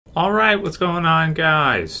Alright, what's going on,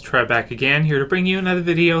 guys? Trev back again, here to bring you another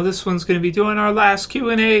video. This one's going to be doing our last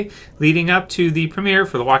Q&A leading up to the premiere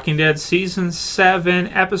for The Walking Dead Season 7,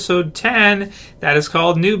 Episode 10. That is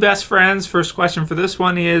called New Best Friends. First question for this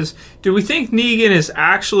one is, do we think Negan is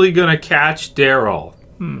actually going to catch Daryl?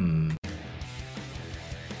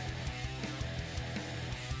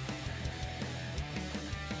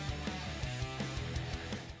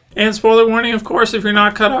 And spoiler warning, of course, if you're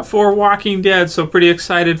not caught up for Walking Dead, so pretty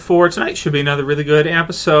excited for tonight. Should be another really good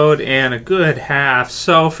episode and a good half.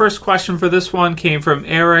 So first question for this one came from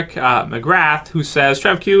Eric McGrath, who says,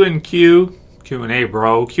 Trev Q&A,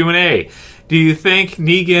 bro, Q&A. Do you think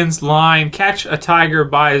Negan's line, catch a tiger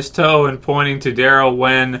by his toe, and pointing to Daryl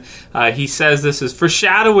when he says this is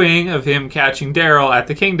foreshadowing of him catching Daryl at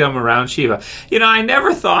the kingdom around SHIVA? You know, I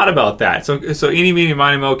never thought about that. So eeny, meeny,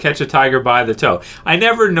 miny, mo, catch a tiger by the toe. I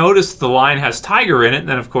never noticed the line has tiger in it, and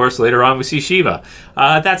then, of course, later on we see SHIVA.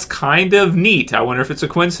 That's kind of neat. I wonder if it's a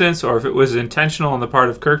coincidence or if it was intentional on the part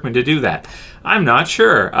of Kirkman to do that. I'm not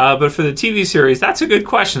sure. But for the TV series, that's a good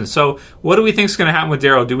question. So what do we think is going to happen with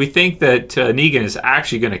Daryl? Do we think that Negan is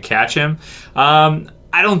actually going to catch him?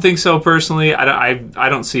 I don't think so, personally. I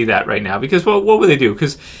don't see that right now. Because what would they do?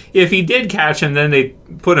 Because if he did catch him, then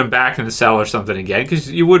they'd put him back in the cell or something again.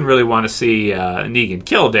 Because you wouldn't really want to see Negan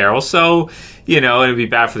kill Daryl. So, you know, it'd be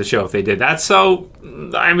bad for the show if they did that. So,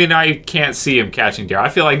 I mean, I can't see him catching Daryl. I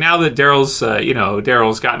feel like now that Daryl's,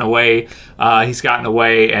 Daryl's gotten away, he's gotten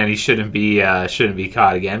away, and he shouldn't be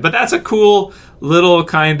caught again. But that's a cool little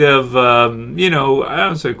kind of, I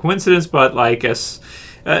don't say coincidence, but like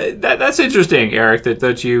that's interesting, Eric,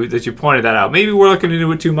 that you pointed that out. Maybe we're looking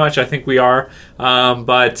into it too much. I think we are,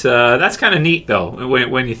 but that's kind of neat though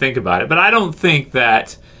when you think about it. But I don't think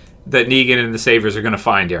that Negan and the Saviors are going to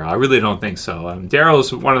find Daryl. I really don't think so.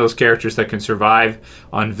 Daryl's one of those characters that can survive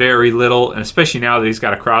on very little, and especially now that he's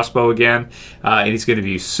got a crossbow again, and he's going to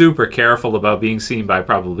be super careful about being seen by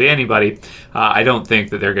probably anybody. I don't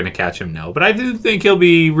think that they're going to catch him, no. But I do think he'll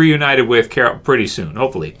be reunited with Carol pretty soon,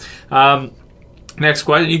 hopefully. Next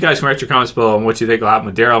question. You guys can write your comments below on what you think will happen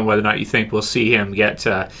with Daryl and whether or not you think we'll see him get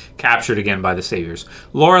captured again by the Saviors.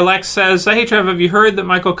 LorLex says, hey Trev, have you heard that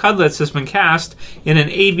Michael Cudlitz has been cast in an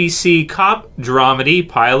ABC cop dramedy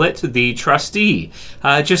pilot, The Trustee?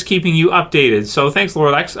 Just keeping you updated. So thanks,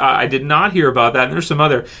 LorLex. I did not hear about that. And there's some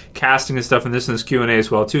other casting and stuff in this Q&A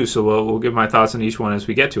as well too. So we'll give my thoughts on each one as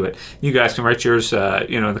we get to it. You guys can write yours,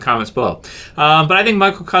 in the comments below. But I think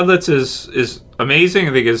Michael Cudlitz is amazing.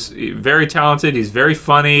 I think he's very talented. He's very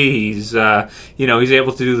funny. He's he's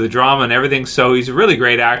able to do the drama and everything. So he's a really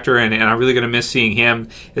great actor, and I'm really going to miss seeing him,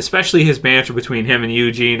 especially his banter between him and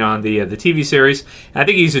Eugene on the TV series. I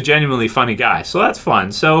think he's a genuinely funny guy, so that's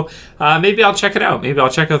fun. So maybe I'll check it out. Maybe I'll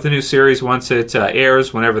check out the new series once it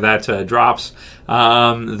airs, whenever that drops.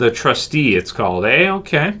 The Trustee, it's called, eh?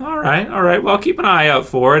 Okay, all right. Well, keep an eye out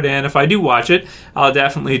for it, and if I do watch it, I'll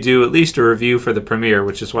definitely do at least a review for the premiere,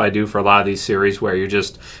 which is what I do for a lot of these series, where you're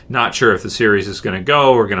just not sure if the series is going to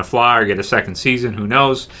go or going to fly or get a second season. Who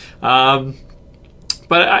knows? But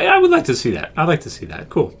I would like to see that. I'd like to see that.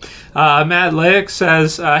 Cool. Lelyk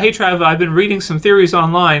says, hey, Trev, I've been reading some theories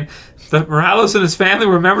online that Morales and his family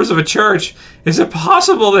were members of a church. Is it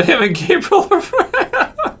possible that him and Gabriel are friends?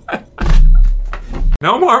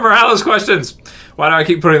 No more Morales questions. Why do I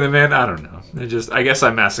keep putting them in? I don't know. I guess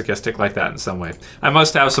I'm masochistic like that in some way. I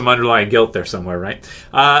must have some underlying guilt there somewhere, right?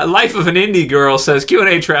 Life of an Indie Girl says,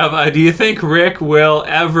 Q&A, Trev, do you think Rick will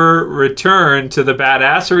ever return to the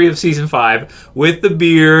badassery of Season 5 with the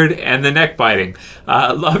beard and the neck biting?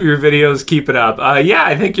 Love your videos. Keep it up. Yeah,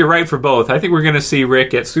 I think you're right for both. I think we're going to see Rick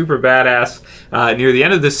get super badass near the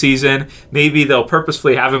end of the season. Maybe they'll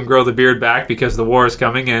purposefully have him grow the beard back because the war is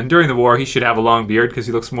coming, and during the war he should have a long beard because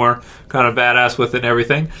he looks more kind of badass with it and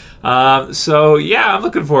everything. So yeah, I'm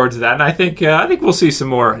looking forward to that, and I think we'll see some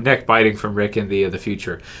more neck biting from Rick in the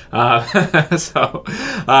future. So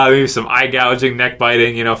maybe some eye gouging, neck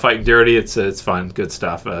biting, fighting dirty. It's fun, good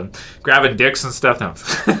stuff. Grabbing dicks and stuff. No,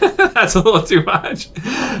 that's a little too much.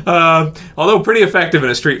 Although pretty effective in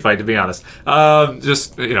a street fight, to be honest.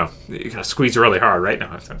 Just you gotta squeeze really hard right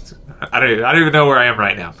now. I don't even know where I am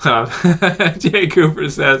right now. Jay Cooper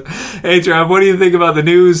says, hey Trev, what do you think about the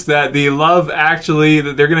news that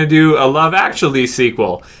that they're going to do a Love Actually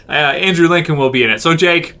sequel? Andrew Lincoln will be in it. So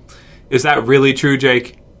Jake, is that really true,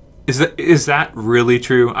 Jake? Is that really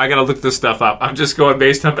true? I gotta look this stuff up. I'm just going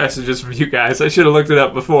based on messages from you guys. I should have looked it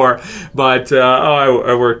up before, but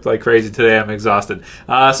I worked like crazy today. I'm exhausted,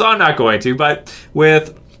 so I'm not going to. But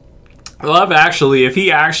with Love Actually, if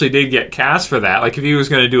he actually did get cast for that, like if he was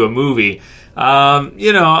going to do a movie,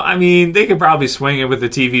 You know, I mean, they could probably swing it with the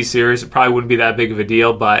TV series. It probably wouldn't be that big of a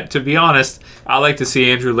deal. But to be honest, I like to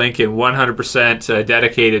see Andrew Lincoln 100%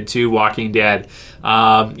 dedicated to Walking Dead.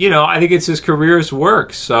 You know, I think it's his career's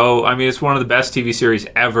work. So, I mean, it's one of the best TV series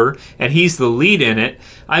ever, and he's the lead in it.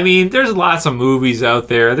 I mean, there's lots of movies out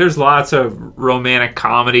there. There's lots of romantic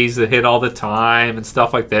comedies that hit all the time and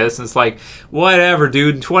stuff like this. And it's like, whatever,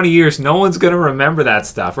 dude. In 20 years, no one's going to remember that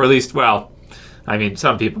stuff. Or at least, well, I mean,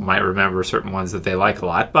 some people might remember certain ones that they like a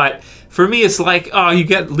lot. But for me, it's like, oh, you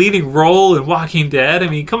get leading role in Walking Dead. I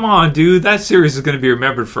mean, come on, dude. That series is going to be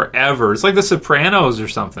remembered forever. It's like The Sopranos or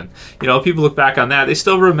something. You know, people look back on that. They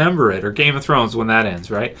still remember it. Or Game of Thrones when that ends,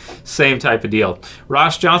 right? Same type of deal.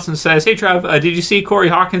 Ross Johnson says, hey, Trev, did you see Corey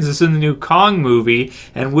Hawkins is in the new Kong movie?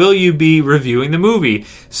 And will you be reviewing the movie?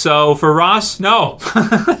 So for Ross, no.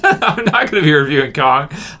 I'm not going to be reviewing Kong.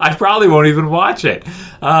 I probably won't even watch it.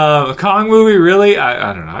 Kong movie, really?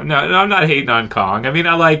 I don't know. No, I'm not hating on Kong. I mean,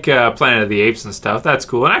 I like Planet of the Apes and stuff. That's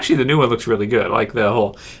cool. And actually, the new one looks really good. I like the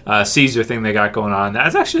whole Caesar thing they got going on.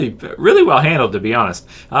 That's actually really well handled, to be honest.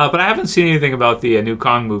 But I haven't seen anything about the new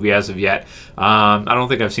Kong movie as of yet. I don't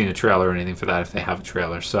think I've seen a trailer or anything for that, if they have a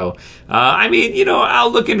trailer. So, I mean, you know,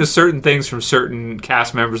 I'll look into certain things from certain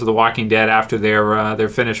cast members of The Walking Dead after they're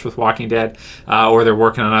finished with Walking Dead, or they're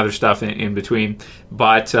working on other stuff in between.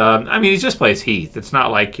 But, I mean, he just plays Heath. It's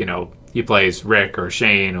not like, you know, he plays Rick or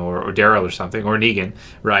Shane or Daryl or something, or Negan,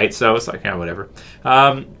 right? So it's like, yeah, whatever.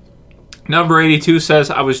 Number 82 says,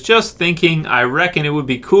 I was just thinking, I reckon it would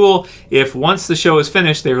be cool if once the show is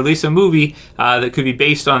finished, they release a movie that could be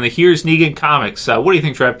based on the Here's Negan comics. What do you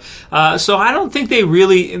think, Trev? So I don't think they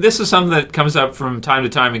really, this is something that comes up from time to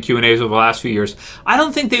time in Q&As over the last few years. I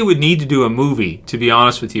don't think they would need to do a movie, to be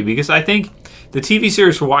honest with you, because I think the TV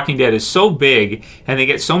series for Walking Dead is so big and they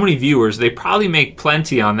get so many viewers, they probably make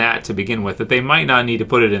plenty on that to begin with that they might not need to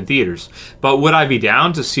put it in theaters. But would I be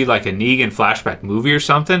down to see like a Negan flashback movie or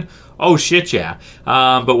something? Oh, shit, yeah.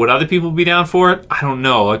 But would other people be down for it? I don't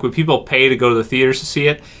know. Like, would people pay to go to the theaters to see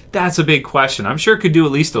it? That's a big question. I'm sure it could do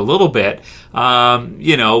at least a little bit,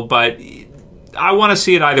 you know, but I want to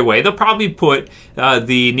see it either way. They'll probably put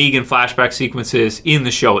the Negan flashback sequences in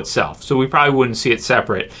the show itself, so we probably wouldn't see it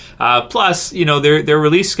separate. Plus, you know, their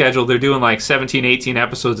release schedule, they're doing like 17, 18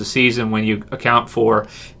 episodes a season when you account for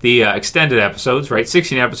the extended episodes, right?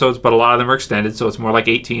 16 episodes, but a lot of them are extended, so it's more like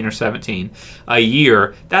 18 or 17 a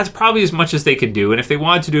year. That's probably as much as they can do, and if they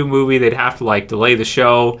wanted to do a movie, they'd have to like delay the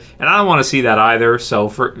show, and I don't want to see that either, so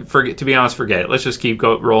to be honest, forget it. Let's just keep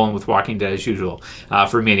rolling with Walking Dead as usual,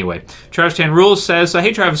 for me anyway. Travis 10 Rules says,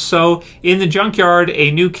 hey Travis, so in the junkyard, a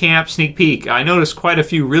new camp sneak peek. I noticed quite a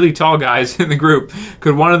few really tall guys in the group.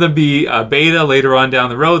 Could one of them be Beta later on down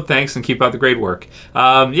the road? Thanks and keep up the great work.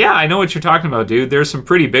 Yeah, I know what you're talking about, dude. There's some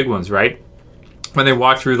pretty big ones, right? When they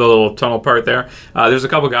walk through the little tunnel part there, there's a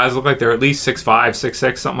couple guys that look like they're at least 6'5",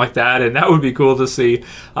 6'6", something like that, and that would be cool to see.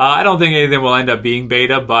 I don't think any of them will end up being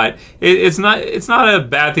Beta, but it's not a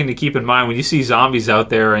bad thing to keep in mind when you see zombies out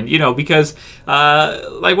there, and you know, because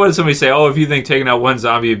like what did somebody say? Oh, if you think taking out one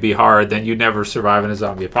zombie would be hard, then you'd never survive in a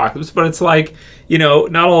zombie apocalypse. But it's like, you know,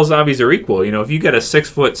 not all zombies are equal. You know, if you get a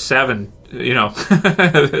 6'7", you know,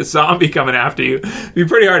 a zombie coming after you, it'd be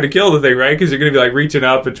pretty hard to kill the thing, right? Because you're going to be like reaching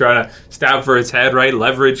up and trying to stab for its head, right?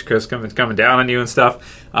 Leverage, because it's coming down on you and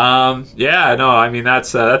stuff. Yeah, no, I mean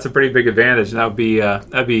that's a pretty big advantage, and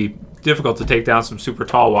that'd be difficult to take down some super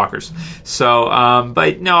tall walkers. So,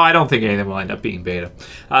 but no, I don't think any of them will end up being Beta.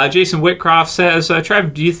 Jason Whitcroft says,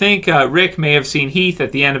 Trev, do you think Rick may have seen Heath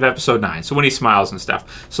at the end of episode 9? So when he smiles and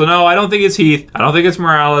stuff. So no, I don't think it's Heath. I don't think it's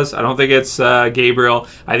Morales. I don't think it's Gabriel.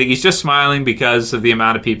 I think he's just smiling because of the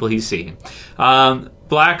amount of people he's seeing.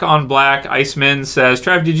 Black on Black Iceman says,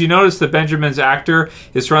 Trev, did you notice that Benjamin's actor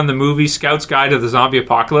is from the movie Scout's Guide to the Zombie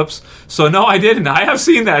Apocalypse? So no, I didn't. I have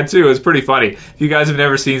seen that too. It's pretty funny. If you guys have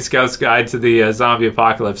never seen Scout's Guide to the Zombie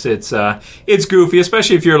Apocalypse, it's goofy,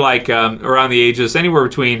 especially if you're like around the ages anywhere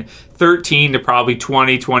between 13 to probably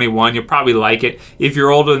 20, 21. You'll probably like it. If you're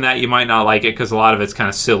older than that, you might not like it because a lot of it's kind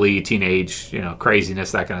of silly, teenage, you know,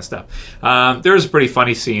 craziness, that kind of stuff. There's a pretty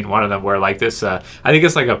funny scene, one of them, where like this, I think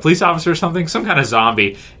it's like a police officer or something, some kind of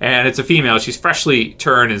zombie, and it's a female. She's freshly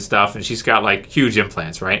turned and stuff, and she's got like huge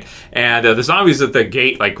implants, right? And the zombies at the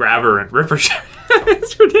gate like grab her and rip her.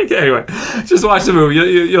 It's ridiculous. Anyway, just watch the movie.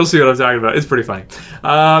 You'll see what I'm talking about. It's pretty funny.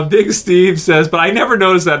 Big Steve says, but I never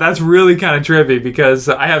noticed that. That's really kind of trippy because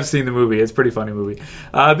I have seen the movie. It's a pretty funny movie.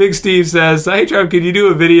 Big Steve says, hey Trev, can you do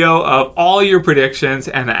a video of all your predictions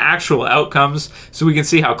and the actual outcomes so we can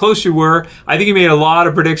see how close you were? I think you made a lot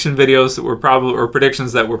of prediction videos that were probably, or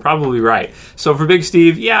predictions that were probably right. So for Big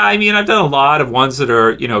Steve, yeah, I mean, I've done a lot of ones that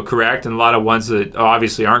are, you know, correct and a lot of ones that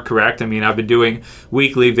obviously aren't correct. I mean, I've been doing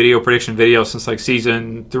weekly video prediction videos since like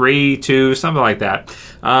season 3, 2, something like that.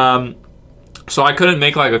 So I couldn't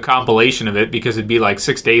make like a compilation of it because it'd be like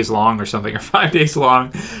 6 days long or something, or 5 days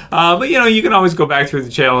long. But you know, you can always go back through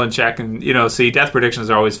the channel and check and, you know, see. Death predictions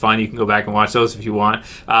are always fun. You can go back and watch those if you want,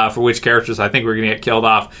 for which characters I think we're going to get killed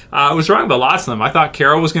off. I was wrong about lots of them. I thought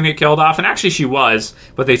Carol was going to get killed off, and actually she was,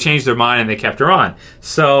 but they changed their mind and they kept her on.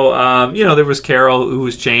 So, you know, there was Carol who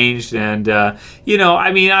was changed, and, you know,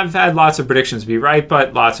 I mean, I've had lots of predictions be right,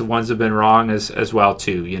 but lots of ones have been wrong as well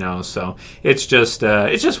too, you know, so it's just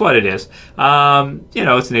what it is. You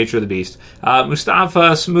know, it's the nature of the beast.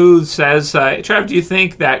 Mustafa Smooth says, Trev, do you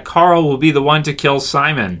think that Carl will be the one to kill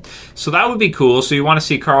Simon? So that would be cool. So you want to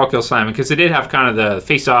see Carl kill Simon, because they did have kind of the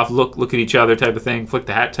face-off, look at each other type of thing, flick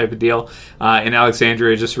the hat type of deal in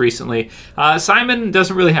Alexandria just recently. Simon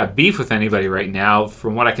doesn't really have beef with anybody right now,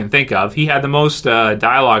 from what I can think of. He had the most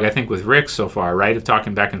dialogue, I think, with Rick so far, right, of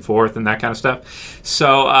talking back and forth and that kind of stuff.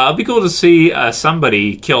 So it'll be cool to see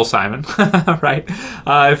somebody kill Simon, right?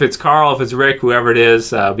 If it's Carl, if it's Rick, whoever it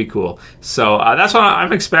is, be cool. So that's what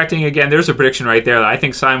I'm expecting. Again, there's a prediction right there that I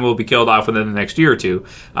think Simon will be killed off within the next year or two.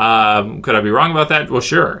 Could I be wrong about that? Well,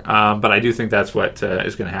 sure. But I do think that's what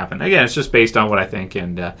is going to happen. Again, it's just based on what I think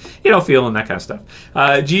and, you know, feeling, that kind of stuff.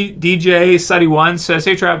 DJ Suddy1 says,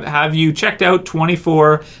 hey, Trev, have you checked out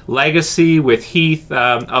 24 Legacy with Heath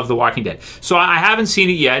of The Walking Dead? So I haven't seen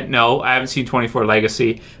it yet. No, I haven't seen 24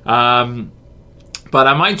 Legacy. But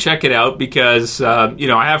I might check it out because, you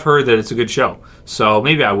know, I have heard that it's a good show. So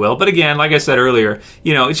maybe I will. But again, like I said earlier,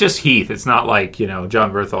 you know, it's just Heath. It's not like, you know,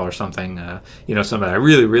 John Berthel or something, you know, somebody I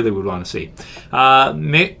really, really would want to see.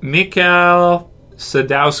 Mikhail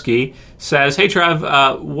Sadowski says, hey Trev,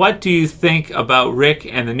 what do you think about Rick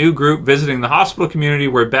and the new group visiting the hospital community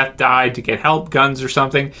where Beth died to get help, guns or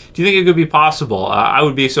something? Do you think it could be possible? I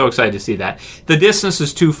would be so excited to see that. The distance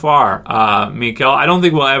is too far, Mikhail. I don't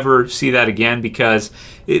think we'll ever see that again because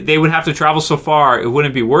they would have to travel so far, it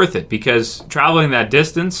wouldn't be worth it, because traveling that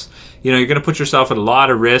distance, you know, you're going to put yourself at a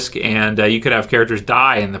lot of risk, and you could have characters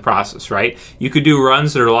die in the process, right? You could do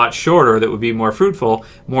runs that are a lot shorter that would be more fruitful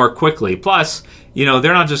more quickly. Plus, you know,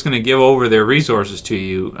 they're not just going to give over their resources to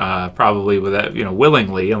you, probably without, you know,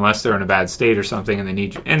 willingly, unless they're in a bad state or something, and they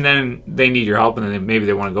need you, and then they need your help, and then maybe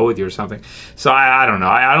they want to go with you or something. So I don't know.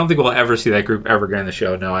 I don't think we'll ever see that group ever again in the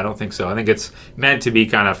show. No, I don't think so. I think it's meant to be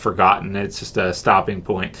kind of forgotten. It's just a stopping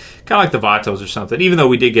point, kind of like the Vatos or something. Even though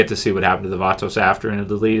we did get to see what happened to the Vatos after in a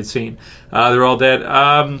deleted scene, they're all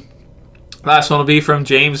dead. Last one will be from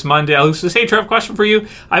James Mundell, who says, hey, Trev, question for you.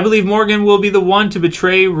 I believe Morgan will be the one to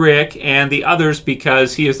betray Rick and the others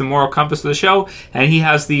because he is the moral compass of the show, and he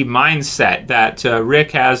has the mindset that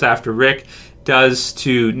Rick has after Rick does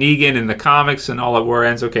to Negan in the comics and All At War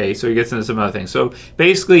Ends. Okay, so he gets into some other things. So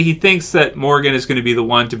basically, he thinks that Morgan is going to be the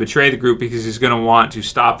one to betray the group because he's going to want to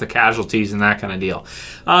stop the casualties and that kind of deal.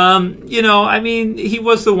 You know, I mean, he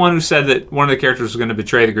was the one who said that one of the characters was going to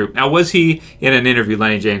betray the group. Now, was he, in an interview,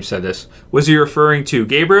 Lenny James said this, was he referring to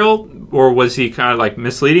Gabriel, or was he kind of like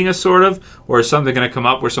misleading us, sort of? Or is something going to come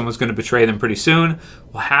up where someone's going to betray them pretty soon?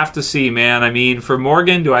 We'll have to see, man. I mean, for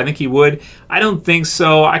Morgan, do I think he would? I don't think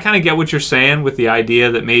so. I kind of get what you're saying with the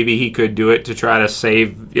idea that maybe he could do it to try to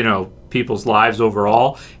save, you know, people's lives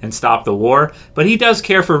overall and stop the war. But he does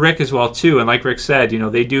care for Rick as well, too. And like Rick said, you know,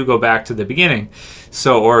 they do go back to the beginning.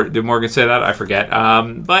 So, or did Morgan say that? I forget.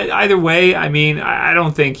 But either way, I mean, I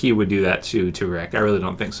don't think he would do that to Rick. I really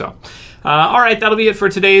don't think so. All right, that'll be it for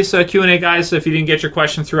today's Q&A, guys. So if you didn't get your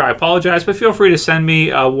question through, I apologize, but feel free to send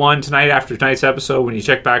me one tonight after tonight's episode when you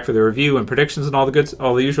check back for the review and predictions and all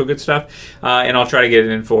the usual good stuff, and I'll try to get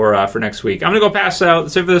it in for next week. I'm gonna go pass out.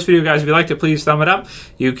 That's it for this video, guys. If you liked it, please thumb it up.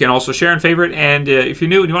 You can also share and favorite, and if you're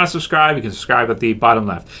new and you want to subscribe, you can subscribe at the bottom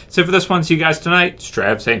left. That's it for this one. See you guys tonight. It's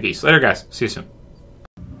Trev saying peace. Later, guys. See you soon.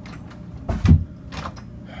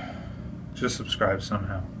 Just subscribe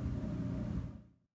somehow.